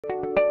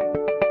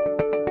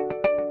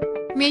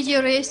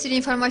Media reyestri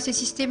informasiya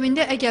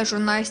sistemində əgər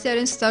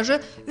jurnalistlərin stajı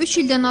 3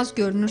 ildən az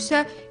görünürsə,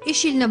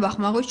 iş ilinə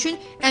baxmaq üçün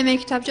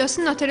əmək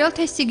kitabçasının notarial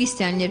təsdiqi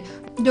istənilir.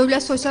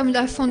 Dövlət Sosial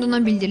Müdafiə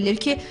Fondundan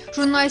bildirilir ki,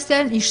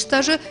 jurnalistlərin iş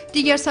stajı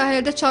digər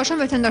sahələrdə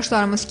çalışan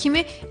vətəndaşlarımız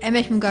kimi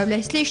əmək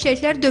müqaviləsi ilə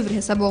işlədikləri dövr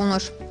hesab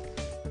olunur.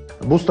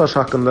 Bu staj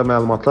haqqında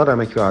məlumatlar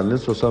Əmək və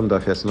Əhalinin Sosial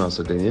Müdafiəsi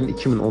Nazirliyinin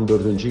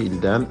 2014-cü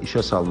ildən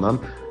işə salınan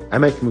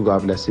əmək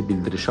müqaviləsi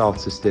bildirişi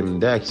alt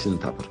sistemində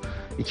əksini tapır.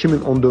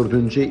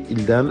 2014-cü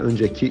ildən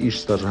öncəki iş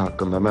stajı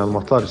haqqında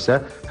məlumatlar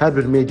isə hər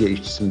bir media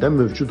işçisində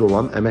mövcud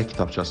olan əmək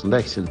kitabçasında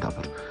əksini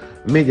tapır.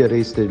 Media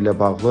reyestri ilə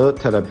bağlı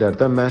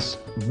tələblərdən məhz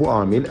bu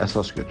amil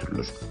əsas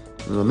götürülür.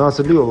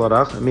 Nazirlik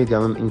olaraq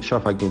Medianın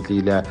İnkişaf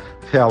Agentliyi ilə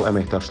fəal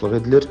əməkdaşlıq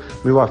edilir,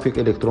 müvafiq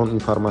elektron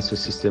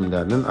informasiya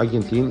sistemlərinin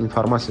agentliyin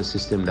informasiya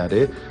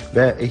sistemləri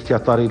və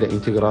ehtiyatları ilə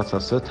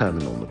inteqrasiyası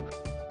təmin olunur.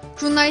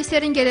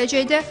 Jurnalistlərin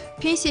gələcəkdə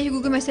pensiya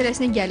hüququ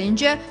məsələsinə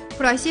gəlincə,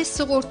 proses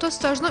sığorta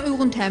stajına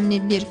uyğun təmin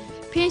edilir.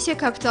 Pensiya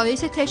kapitalı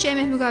isə təkcə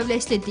əmək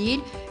müqaviləsi ilə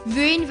deyil,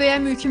 vəyin və ya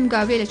mülki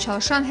müqavilə ilə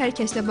çalışan hər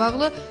kəslə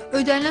bağlı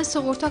ödənilən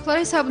sığorta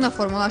haqları hesabına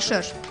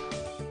formalaşır.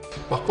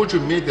 Bax, bu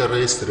cür media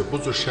reyestri, bu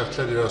cür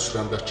şərtlər irəli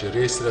sürəndə ki,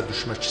 reyestrə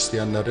düşmək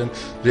istəyənlərin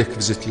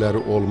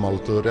rekvizitləri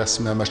olmalıdır,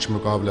 rəsmi əmək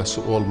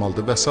müqaviləsi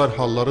olmalıdır və s.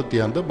 halları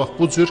deyəndə, bax,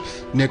 bu cür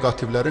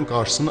negativlərin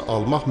qarşısını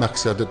almaq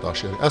məqsədi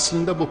daşıyır.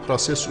 Əslində, bu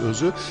proses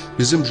özü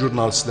bizim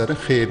jurnalistlərin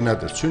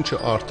xeyrinədir. Çünki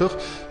artıq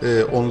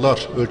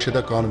onlar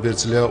ölkədə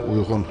qanunvericiliyə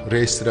uyğun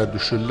reyestrə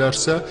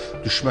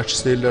düşmək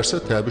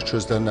istəyirlərsə, təbii ki,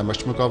 özlərinin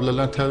əmək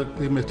müqavilələrini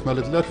təqdim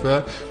etməlidirlər və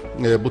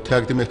bu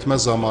təqdim etmə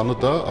zamanı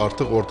da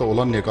artıq orada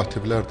olan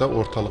negativlər də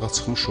ortalığa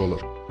çıxmış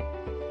olur.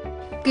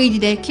 Qeyd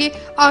edək ki,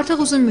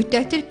 artıq uzun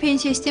müddətdir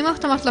pensiya sistemi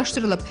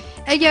avtomatlaşdırılıb.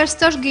 Əgər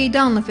staj qeydə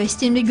alınıb və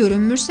sistemdə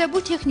görünmürsə, bu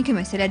texniki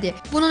məsələdir.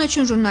 Bunun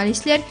üçün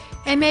jurnalistlər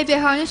Əmək və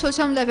Əhalinin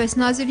Sosial Müdafiəsi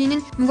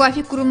Nazirliyinin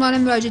müvafiq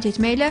qurumlarına müraciət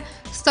etməklə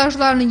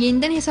stajlarını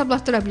yenidən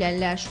hesablatdıra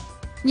bilərlər.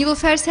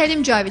 Nilufər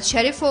Səlim, Cavid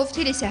Şərifov,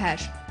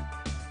 Telesəhər.